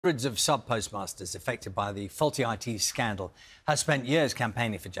Hundreds of sub-postmasters affected by the faulty IT scandal have spent years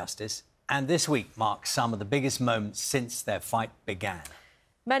campaigning for justice, and this week marks some of the biggest moments since their fight began.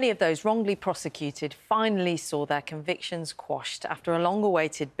 Many of those wrongly prosecuted finally saw their convictions quashed after a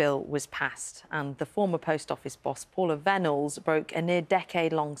long-awaited bill was passed, and the former Post Office boss Paula Venables broke a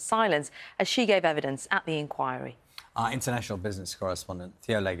near-decade-long silence as she gave evidence at the inquiry. Our international business correspondent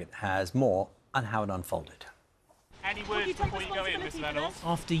Theo Leggett has more on how it unfolded. Any words before you go in, Miss Venables?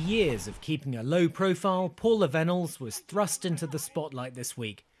 After years of keeping a low profile, Paula Venables was thrust into the spotlight this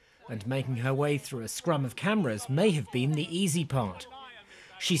week, and making her way through a scrum of cameras may have been the easy part.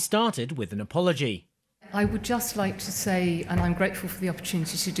 She started with an apology. I would just like to say, and I'm grateful for the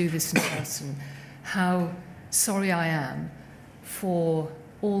opportunity to do this in person, how sorry I am for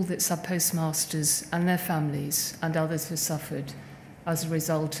all that sub-postmasters and their families and others have suffered as a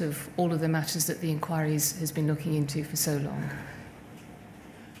result of all of the matters that the inquiry has been looking into for so long.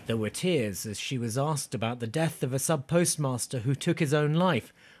 There were tears as she was asked about the death of a sub-postmaster who took his own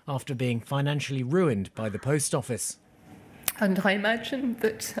life after being financially ruined by the post office. And I imagine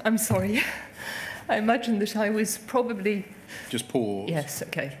that, I'm sorry, I imagine that I was probably... Just pause. Yes,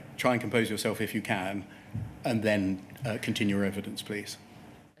 OK. Try and compose yourself if you can, and then continue your evidence, please.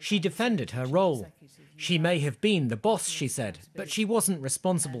 She defended her role. She may have been the boss, she said, but she wasn't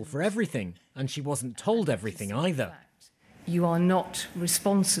responsible for everything, and she wasn't told everything either. You are not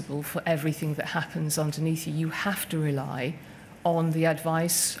responsible for everything that happens underneath you. You have to rely on the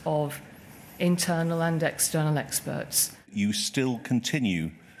advice of internal and external experts. You still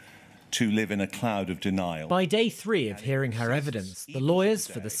continue to live in a cloud of denial. By day 3 of hearing her evidence, the lawyers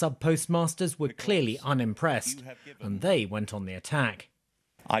for the sub-postmasters were clearly unimpressed, and they went on the attack.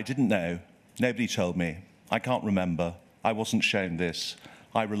 I didn't know. Nobody told me. I can't remember. I wasn't shown this.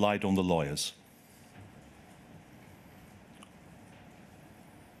 I relied on the lawyers.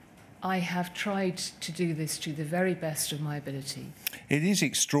 I have tried to do this to the very best of my ability. It is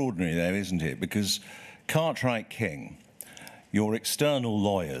extraordinary, though, isn't it? Because Cartwright King, your external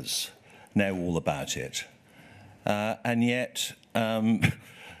lawyers know all about it. And yet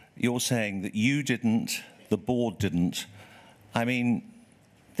you're saying that you didn't, the board didn't. I mean,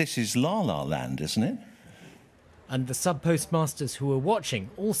 this is la-la land, isn't it? And the sub-postmasters who were watching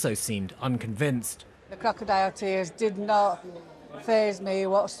also seemed unconvinced. The crocodile tears did not faze me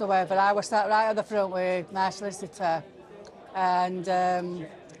whatsoever. I was sat right at the front with my solicitor, and I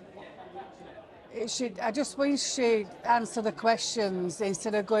just wish she'd answer the questions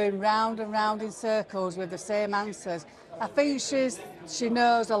instead of going round and round in circles with the same answers. I think she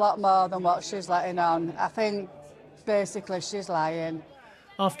knows a lot more than what she's letting on. I think basically she's lying.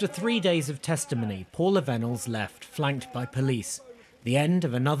 After 3 days of testimony, Paula Venables left, flanked by police. The end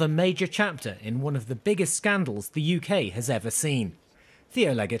of another major chapter in one of the biggest scandals the UK has ever seen.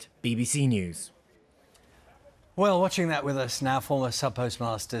 Theo Leggett, BBC News. Well, watching that with us now, former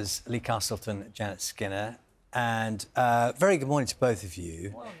sub-postmasters Lee Castleton, Janet Skinner, and very good morning to both of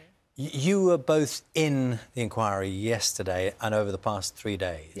you. You were both in the inquiry yesterday and over the past 3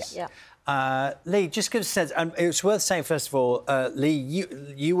 days. Yeah. Lee, just give us a sense. It's worth saying, first of all, Lee,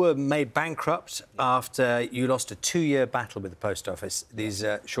 you were made bankrupt after you lost a 2-year battle with the Post Office. These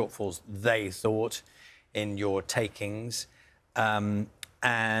shortfalls, they thought, in your takings. Janet,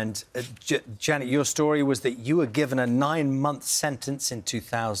 your story was that you were given a 9-month sentence in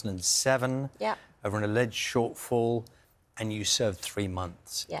 2007 over an alleged shortfall, and you served 3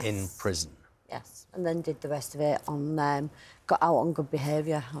 months in prison. Yes, and then did the rest of it on, got out on good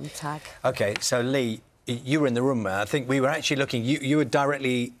behaviour on tag. OK, so, Lee, you were in the room. I think we were actually looking... You were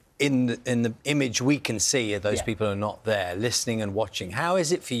directly in the image we can see of those people who are not there, listening and watching. How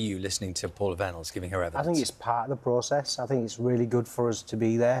is it for you, listening to Paula Venables giving her evidence? I think it's part of the process. I think it's really good for us to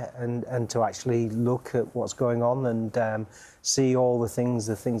be there and to actually look at what's going on and see all the things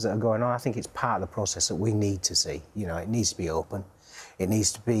that are going on. I think it's part of the process that we need to see. You know, it needs to be open. It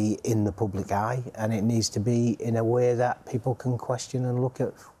needs to be in the public eye, and it needs to be in a way that people can question and look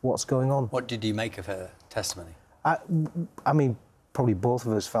at what's going on. What did you make of her testimony? I mean, probably both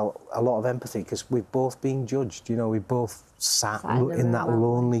of us felt a lot of empathy because we've both been judged. You know, we both sat in that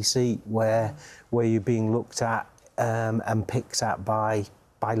lonely seat where you're being looked at and picked at by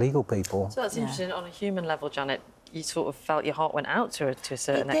legal people. So that's interesting. On a human level, Janet, you sort of felt your heart went out to her to a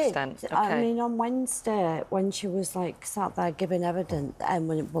certain extent. Okay. I mean, on Wednesday, when she was, like, sat there giving evidence, and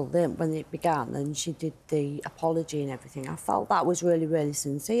when it began, and she did the apology and everything, I felt that was really, really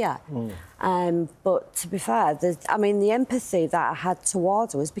sincere. But to be fair, I mean, the empathy that I had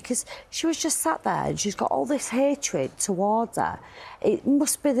towards her was because she was just sat there and she's got all this hatred towards her. It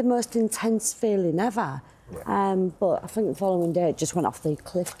must be the most intense feeling ever. But I think the following day it just went off the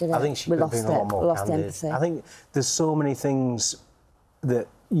cliff, didn't it? I think she could have been a lot more candid. Empathy. I think there's so many things that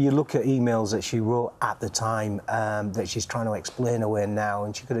you look at emails that she wrote at the time that she's trying to explain away now,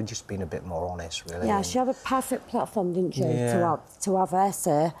 and she could have just been a bit more honest, really. Yeah, she had a perfect platform, didn't she, Yeah. to have her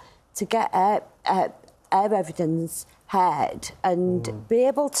say, to get her evidence heard and be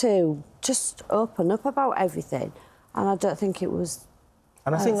able to just open up about everything. And I don't think it was...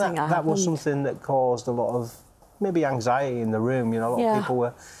 And I think that happened. was something that caused a lot of maybe anxiety in the room. You know, a lot of people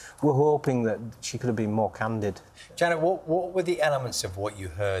were hoping that she could have been more candid. Janet, what were the elements of what you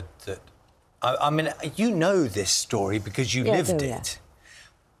heard that... I mean, you know this story because you lived it.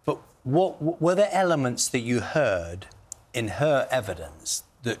 But what were there elements that you heard in her evidence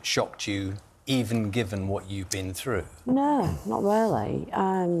that shocked you, even given what you've been through? No, not really.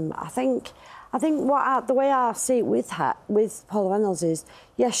 I think the way I see it with Paula Reynolds is,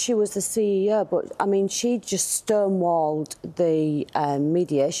 yes, she was the CEO, but I mean, she just stonewalled the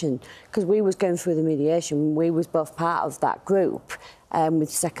mediation, because we was going through the mediation. We was both part of that group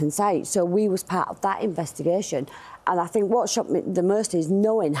with Second Sight, so we was part of that investigation. And I think what shocked me the most is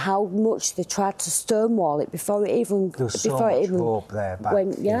knowing how much they tried to stonewall it before it even... There was so much hope there back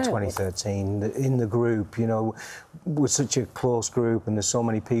in 2013 in the group, you know, we're such a close group and there's so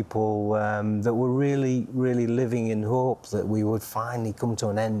many people that were really, really living in hope that we would finally come to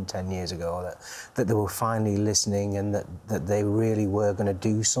an end 10 years ago, that they were finally listening and that they really were going to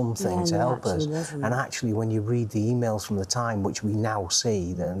do something to help us. And actually, when you read the emails from the time, which we now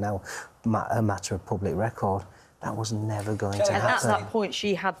see, that are now a matter of public record, that was never going to happen. And at that point,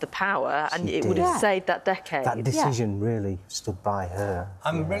 she had the power, and it would have saved that decade. That decision really stood by her.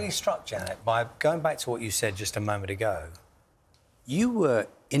 I'm really struck, Janet, by going back to what you said just a moment ago. You were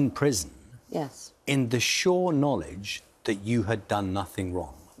in prison in the sure knowledge that you had done nothing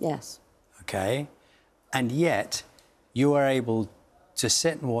wrong. Yes. OK? And yet, you were able to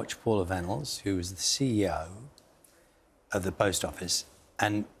sit and watch Paula Reynolds, who was the CEO of the post office,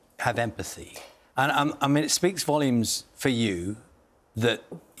 and have empathy. And I mean, it speaks volumes for you that,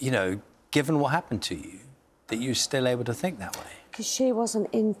 you know, given what happened to you, that you're still able to think that way. Because she wasn't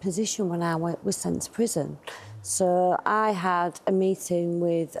in position when I was sent to prison. So I had a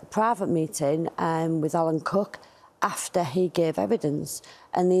private meeting with Alan Cook after he gave evidence,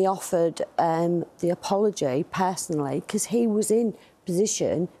 and he offered the apology personally, because he was in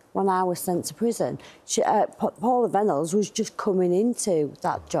position when I was sent to prison. Paula Reynolds was just coming into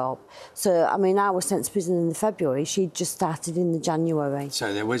that job. So, I mean, I was sent to prison in the February. She just started in the January.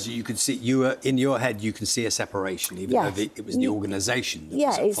 So there was, you could see, you were, in your head, you can see a separation, even though it was the organisation that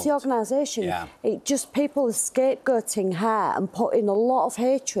was at it's fault. the organisation. Yeah. It just, people are scapegoating her and putting a lot of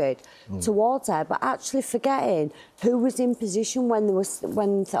hatred towards her, but actually forgetting who was in position when a lot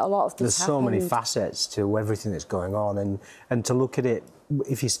of this happened. There's so many facets to everything that's going on, and to look at it,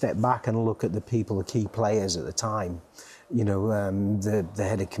 if you step back and look at the people, the key players at the time, you know, the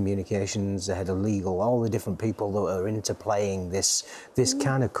head of communications, the head of legal, all the different people that are interplaying this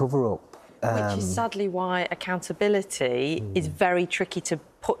kind of cover-up. Which is sadly why accountability is very tricky to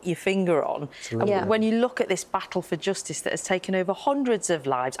put your finger on. And when you look at this battle for justice that has taken over hundreds of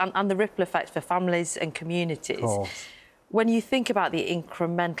lives and the ripple effect for families and communities, when you think about the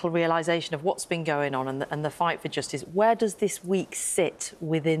incremental realisation of what's been going on and the fight for justice, where does this week sit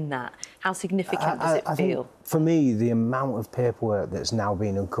within that? How significant does it feel? For me, the amount of paperwork that's now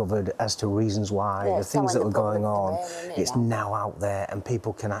been uncovered as to reasons why, the things that were going on, it's now out there, and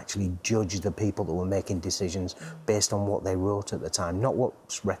people can actually judge the people that were making decisions based on what they wrote at the time, not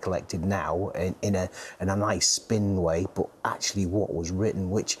what's recollected now in a nice spin way, but actually what was written,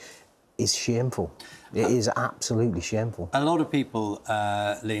 which is shameful. It is absolutely shameful. A lot of people,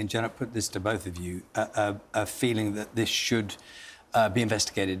 Lee and Janet, put this to both of you, are feeling that this should be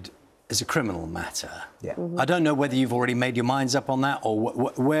investigated as a criminal matter. Yeah. I don't know whether you've already made your minds up on that, or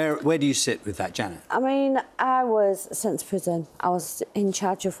where do you sit with that, Janet? I mean, I was sent to prison. I was in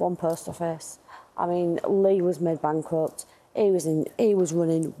charge of one post office. I mean, Lee was made bankrupt. He was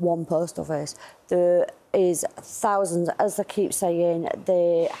running one post office. There is thousands, as I keep saying,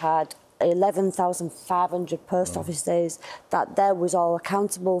 they had 11,500 post offices that they was all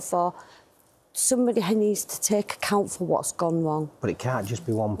accountable for. Somebody needs to take account for what's gone wrong. But it can't just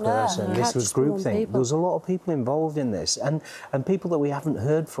be one person. This was groupthink. There was a lot of people involved in this, and people that we haven't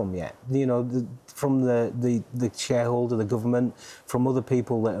heard from yet. You know, from the shareholder, the government, from other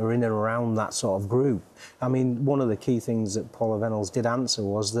people that are in and around that sort of group. I mean, one of the key things that Paula Reynolds did answer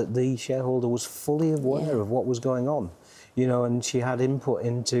was that the shareholder was fully aware of what was going on. You know, and she had input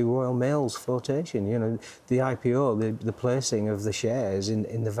into Royal Mail's flotation, you know, the IPO, the placing of the shares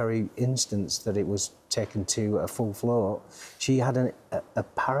in the very instance that it was taken to a full float, she had a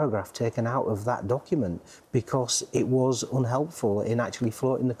paragraph taken out of that document because it was unhelpful in actually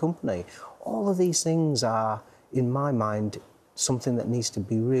floating the company. All of these things are, in my mind, something that needs to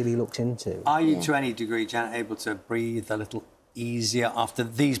be really looked into. Are you, to any degree, Janet, able to breathe a little easier after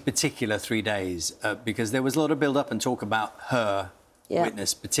these particular 3 days? Because there was a lot of build-up and talk about her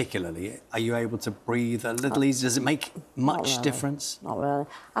witness particularly. Are you able to breathe a little easier? Does it make much difference? Not really.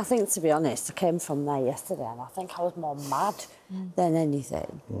 I think, to be honest, I came from there yesterday and I think I was more mad than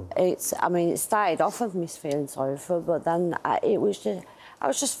anything. I mean, it started off with me feeling sorry for her, but then I was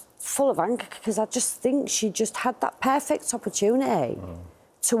just full of anger because I just think she just had that perfect opportunity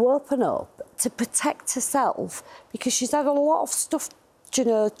to open up, to protect herself, because she's had a lot of stuff, you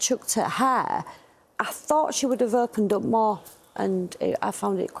know, chucked at her. I thought she would have opened up more. And I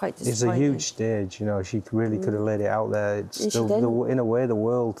found it quite disappointing. It's a huge stage, you know, she really could have laid it out there. It's still, in a way, the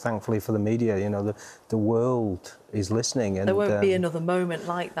world, thankfully for the media, you know, the world is listening. And there won't be another moment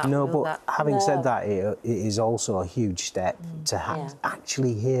like that. No, but having said that, it is also a huge step to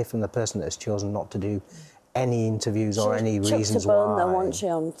actually hear from the person that has chosen not to do any interviews or any reasons why. There, wasn't she,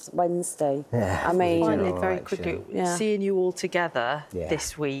 on Wednesday? Yeah. I mean, finally, very quickly, seeing you all together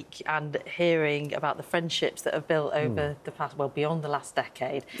this week and hearing about the friendships that have built over the past, well, beyond the last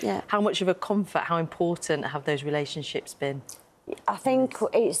decade. How much of a comfort, how important have those relationships been? I think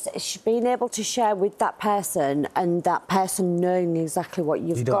it's being able to share with that person and that person knowing exactly what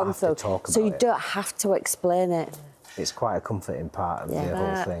you've gone through. So you don't have to explain it. It's quite a comforting part of the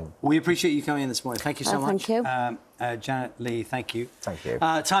whole thing. We appreciate you coming in this morning. Thank you so much. Thank you. Janet Leigh, thank you. Thank you.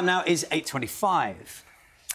 Time now is 8:25.